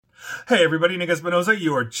Hey everybody, Nick Espinosa,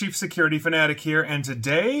 your chief security fanatic here, and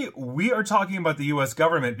today we are talking about the US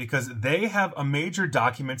government because they have a major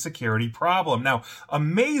document security problem. Now,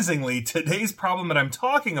 amazingly, today's problem that I'm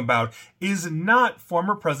talking about is not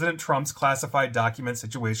former President Trump's classified document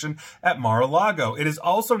situation at Mar-a-Lago. It is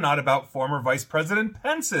also not about former Vice President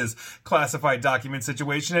Pence's classified document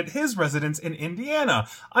situation at his residence in Indiana.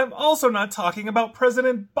 I'm also not talking about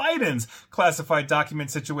President Biden's classified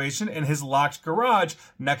document situation in his locked garage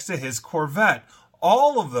next to his Corvette.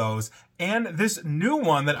 All of those and this new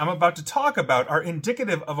one that I'm about to talk about are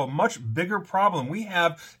indicative of a much bigger problem we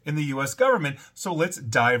have in the US government, so let's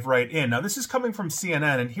dive right in. Now, this is coming from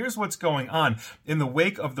CNN, and here's what's going on. In the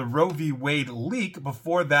wake of the Roe v. Wade leak,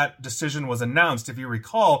 before that decision was announced, if you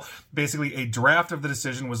recall, basically a draft of the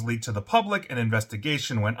decision was leaked to the public, an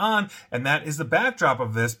investigation went on, and that is the backdrop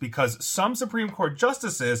of this because some Supreme Court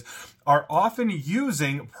justices are often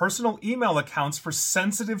using personal email accounts for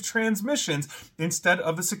sensitive transmissions instead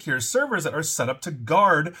of the secure servers that are set up to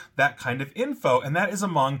guard that kind of info. And that is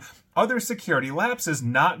among other security lapses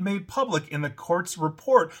not made public in the court's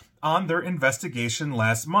report on their investigation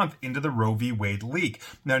last month into the Roe v. Wade leak.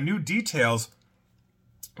 Now, new details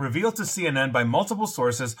revealed to CNN by multiple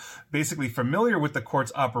sources basically familiar with the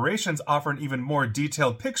court's operations offer an even more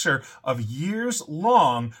detailed picture of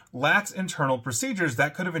years-long lax internal procedures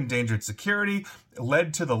that could have endangered security,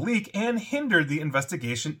 led to the leak, and hindered the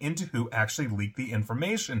investigation into who actually leaked the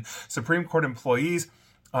information. Supreme Court employees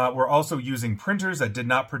were also using printers that did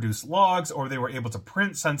not produce logs, or they were able to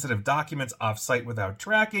print sensitive documents off-site without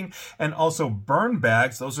tracking, and also burn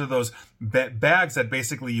bags. Those are those bags that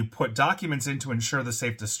basically you put documents in to ensure the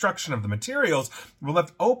safe destruction of the materials, were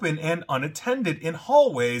left open and unattended in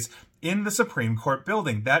hallways in the Supreme Court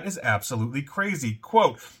building. That is absolutely crazy.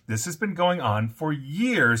 Quote, "This has been going on for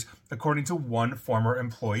years," according to one former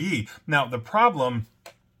employee. Now, the problem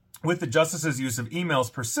with the justices' use of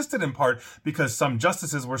emails persisted in part because some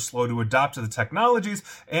justices were slow to adopt to the technologies,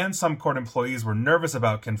 and some court employees were nervous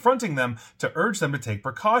about confronting them to urge them to take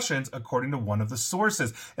precautions, according to one of the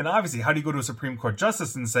sources. And obviously, how do you go to a Supreme Court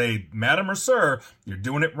justice and say, "Madam or sir, you're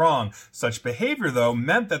doing it wrong"? Such behavior, though,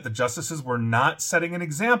 meant that the justices were not setting an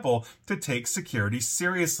example to take security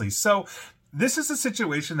seriously. So this is a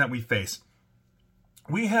situation that we face.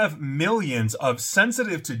 We have millions of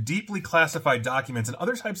sensitive to deeply classified documents and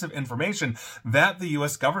other types of information that the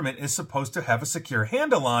US government is supposed to have a secure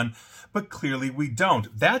handle on, but clearly we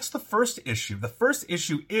don't. That's the first issue. The first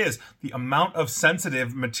issue is the amount of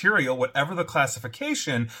sensitive material, whatever the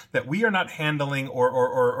classification, that we are not handling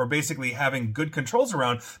or basically having good controls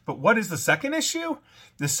around. But what is the second issue?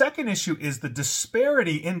 The second issue is the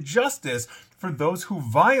disparity in justice for those who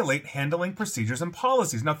violate handling procedures and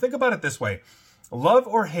policies. Now, think about it this way. Love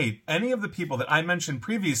or hate any of the people that I mentioned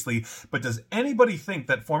previously, but does anybody think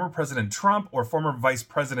that former President Trump or former Vice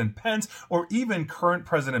President Pence or even current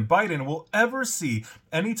President Biden will ever see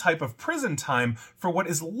any type of prison time for what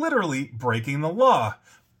is literally breaking the law?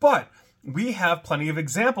 But we have plenty of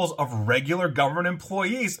examples of regular government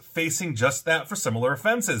employees facing just that for similar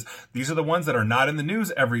offenses. These are the ones that are not in the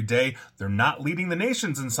news every day. They're not leading the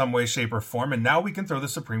nations in some way, shape, or form, and now we can throw the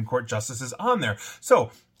Supreme Court justices on there.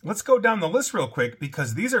 So let's go down the list real quick,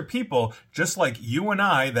 because these are people just like you and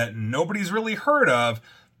I that nobody's really heard of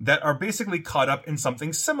that are basically caught up in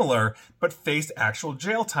something similar but faced actual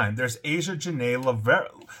jail time. There's Asia Janae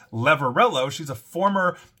Leverello. She's a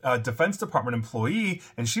former Defense Department employee,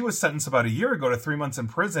 and she was sentenced about a year ago to 3 months in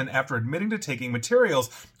prison after admitting to taking materials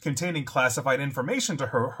containing classified information to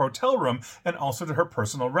her hotel room and also to her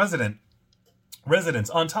personal residence.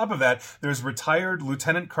 On top of that, there's retired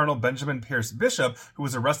Lieutenant Colonel Benjamin Pierce Bishop, who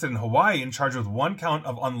was arrested in Hawaii and charged with 1 count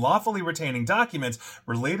of unlawfully retaining documents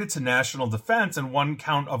related to national defense and 1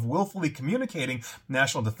 count of willfully communicating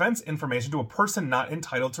national defense information to a person not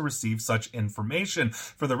entitled to receive such information.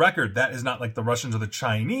 For the record, that is not like the Russians or the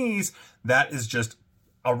Chinese. That is just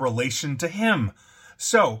a relation to him.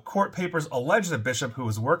 So, court papers allege that Bishop, who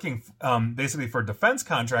was working basically for a defense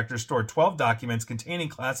contractor, stored 12 documents containing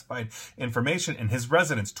classified information in his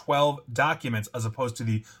residence. 12 documents, as opposed to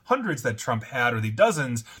the hundreds that Trump had, or the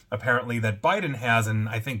dozens, apparently, that Biden has, and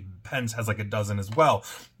I think Pence has like a dozen as well.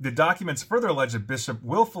 The documents further allege that Bishop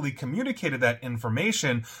willfully communicated that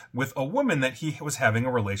information with a woman that he was having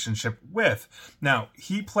a relationship with. Now,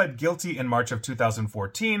 he pled guilty in March of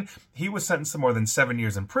 2014. He was sentenced to more than 7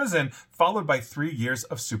 years in prison, followed by 3 years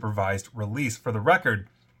of supervised release. For the record,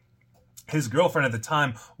 His girlfriend at the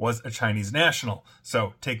time was a Chinese national.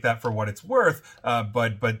 So take that for what it's worth,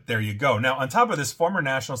 but there you go. Now, on top of this, former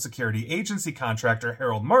National Security Agency contractor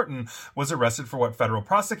Harold Martin was arrested for what federal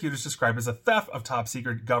prosecutors described as a theft of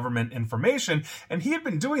top-secret government information, and he had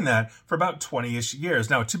been doing that for about 20-ish years.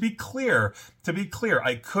 Now, to be clear,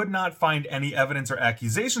 I could not find any evidence or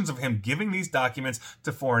accusations of him giving these documents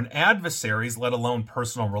to foreign adversaries, let alone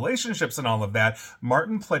personal relationships and all of that.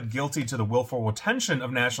 Martin pled guilty to the willful retention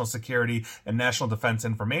of national security and national defense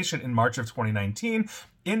information in March of 2019.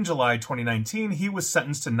 In July 2019, he was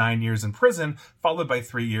sentenced to 9 years in prison, followed by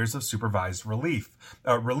 3 years of supervised release.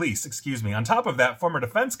 On top of that, former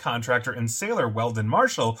defense contractor and sailor Weldon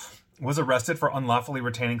Marshall was arrested for unlawfully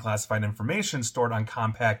retaining classified information stored on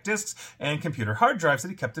compact discs and computer hard drives that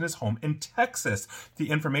he kept in his home in Texas. The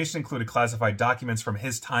information included classified documents from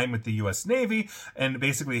his time with the U.S. Navy and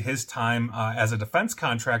basically his time as a defense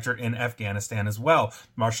contractor in Afghanistan as well.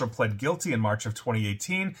 Marshall pled guilty in March of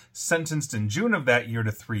 2018, sentenced in June of that year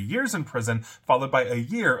to 3 years in prison, followed by a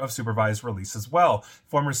year of supervised release as well.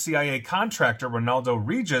 Former CIA contractor Ronaldo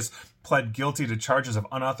Regis pled guilty to charges of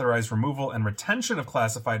unauthorized removal and retention of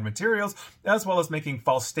classified materials, as well as making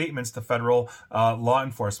false statements to federal law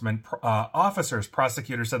enforcement officers.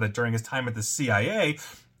 Prosecutors said that during his time at the CIA,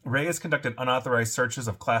 Reyes conducted unauthorized searches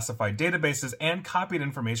of classified databases and copied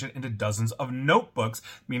information into dozens of notebooks,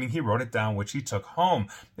 meaning he wrote it down, which he took home.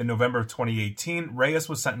 In November of 2018, Reyes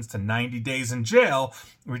was sentenced to 90 days in jail.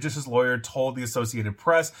 Regis' lawyer told the Associated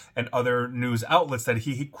Press and other news outlets that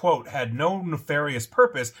he, quote, had no nefarious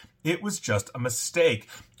purpose. It was just a mistake.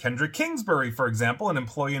 Kendra Kingsbury, for example, an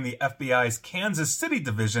employee in the FBI's Kansas City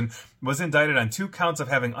division, was indicted on 2 counts of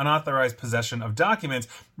having unauthorized possession of documents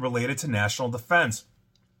related to national defense.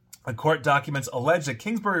 The court documents allege that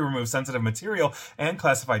Kingsbury removed sensitive material and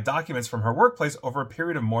classified documents from her workplace over a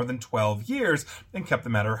period of more than 12 years and kept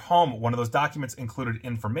them at her home. One of those documents included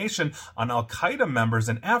information on al-Qaeda members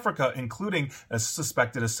in Africa, including a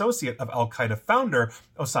suspected associate of al-Qaeda founder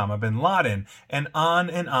Osama bin Laden, and on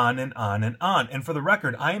and on and on and on. And for the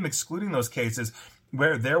record, I am excluding those cases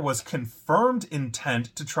where there was confirmed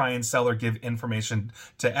intent to try and sell or give information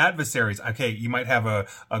to adversaries. Okay, you might have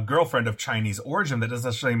a girlfriend of Chinese origin. That doesn't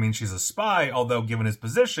necessarily mean she's a spy, although given his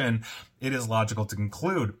position, it is logical to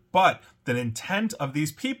conclude. But the intent of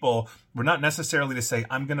these people were not necessarily to say,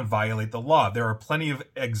 I'm going to violate the law. There are plenty of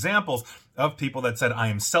examples of people that said, I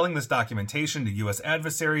am selling this documentation to U.S.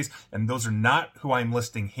 adversaries, and those are not who I'm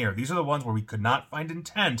listing here. These are the ones where we could not find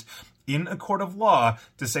intent in a court of law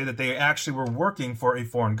to say that they actually were working for a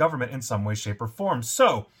foreign government in some way, shape, or form.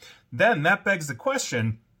 So then that begs the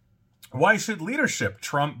question, why should leadership,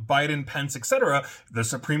 Trump, Biden, Pence, etc., the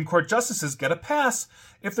Supreme Court justices get a pass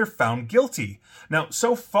if they're found guilty? Now,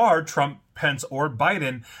 so far, Trump, Pence, or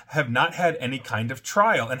Biden have not had any kind of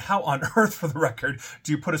trial. And how on earth, for the record,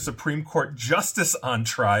 do you put a Supreme Court justice on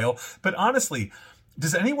trial? But honestly,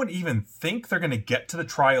 does anyone even think they're going to get to the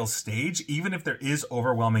trial stage, even if there is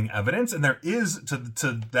overwhelming evidence? And there is,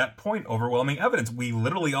 to that point, overwhelming evidence. We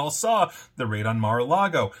literally all saw the raid on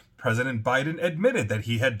Mar-a-Lago. President Biden admitted that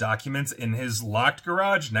he had documents in his locked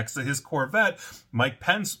garage next to his Corvette. Mike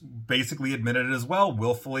Pence basically admitted it as well,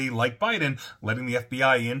 willfully, like Biden, letting the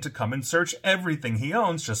FBI in to come and search everything he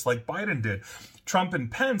owns, just like Biden did. Trump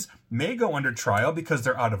and Pence may go under trial because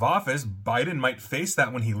they're out of office. Biden might face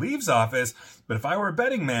that when he leaves office. But if I were a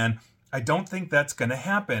betting man, I don't think that's going to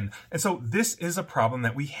happen. And so this is a problem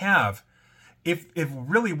that we have. If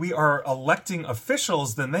really we are electing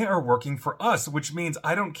officials, then they are working for us, which means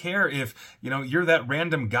I don't care if, you're that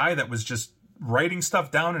random guy that was just writing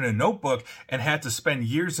stuff down in a notebook and had to spend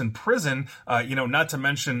years in prison, not to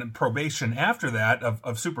mention probation after that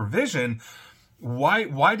of supervision.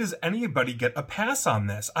 Why does anybody get a pass on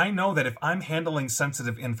this? I know that if I'm handling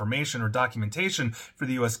sensitive information or documentation for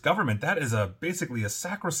the U.S. government, that is basically a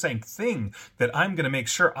sacrosanct thing that I'm going to make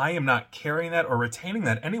sure I am not carrying that or retaining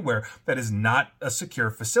that anywhere that is not a secure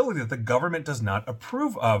facility that the government does not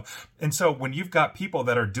approve of. And so when you've got people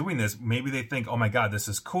that are doing this, maybe they think, oh my God, this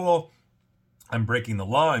is cool. I'm breaking the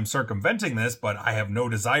law, I'm circumventing this, but I have no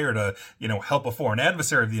desire to, help a foreign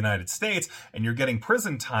adversary of the United States, and you're getting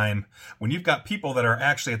prison time when you've got people that are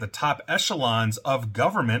actually at the top echelons of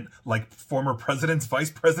government, like former presidents, vice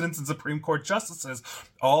presidents, and Supreme Court justices,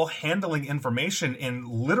 all handling information in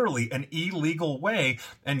literally an illegal way.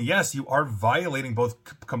 And yes, you are violating both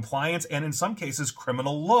compliance and in some cases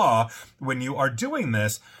criminal law when you are doing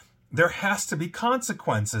this. There has to be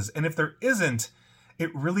consequences, and if there isn't,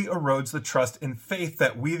 it really erodes the trust and faith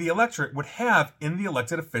that we, the electorate, would have in the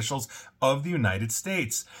elected officials of the United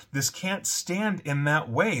States. This can't stand in that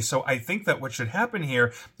way. So I think that what should happen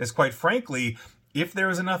here is, quite frankly, if there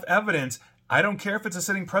is enough evidence, I don't care if it's a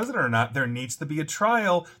sitting president or not, there needs to be a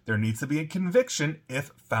trial, there needs to be a conviction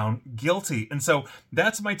if found guilty. And so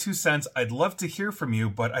that's my 2 cents. I'd love to hear from you,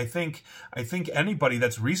 but I think anybody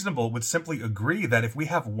that's reasonable would simply agree that if we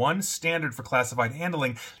have one standard for classified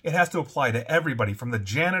handling, it has to apply to everybody, from the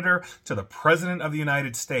janitor to the president of the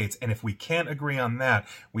United States. And if we can't agree on that,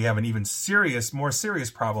 we have an even more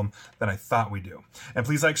serious problem than I thought we do. And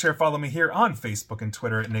please like, share, follow me here on Facebook and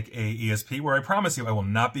Twitter at NickAESP, where I promise you I will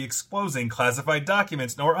not be exposing classified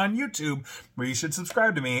documents, nor on YouTube, where you should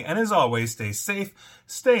subscribe to me. And as always, stay safe,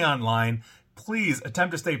 stay online. Please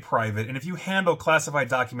attempt to stay private. And if you handle classified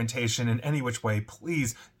documentation in any which way,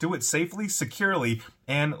 please do it safely, securely,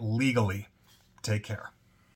 and legally. Take care.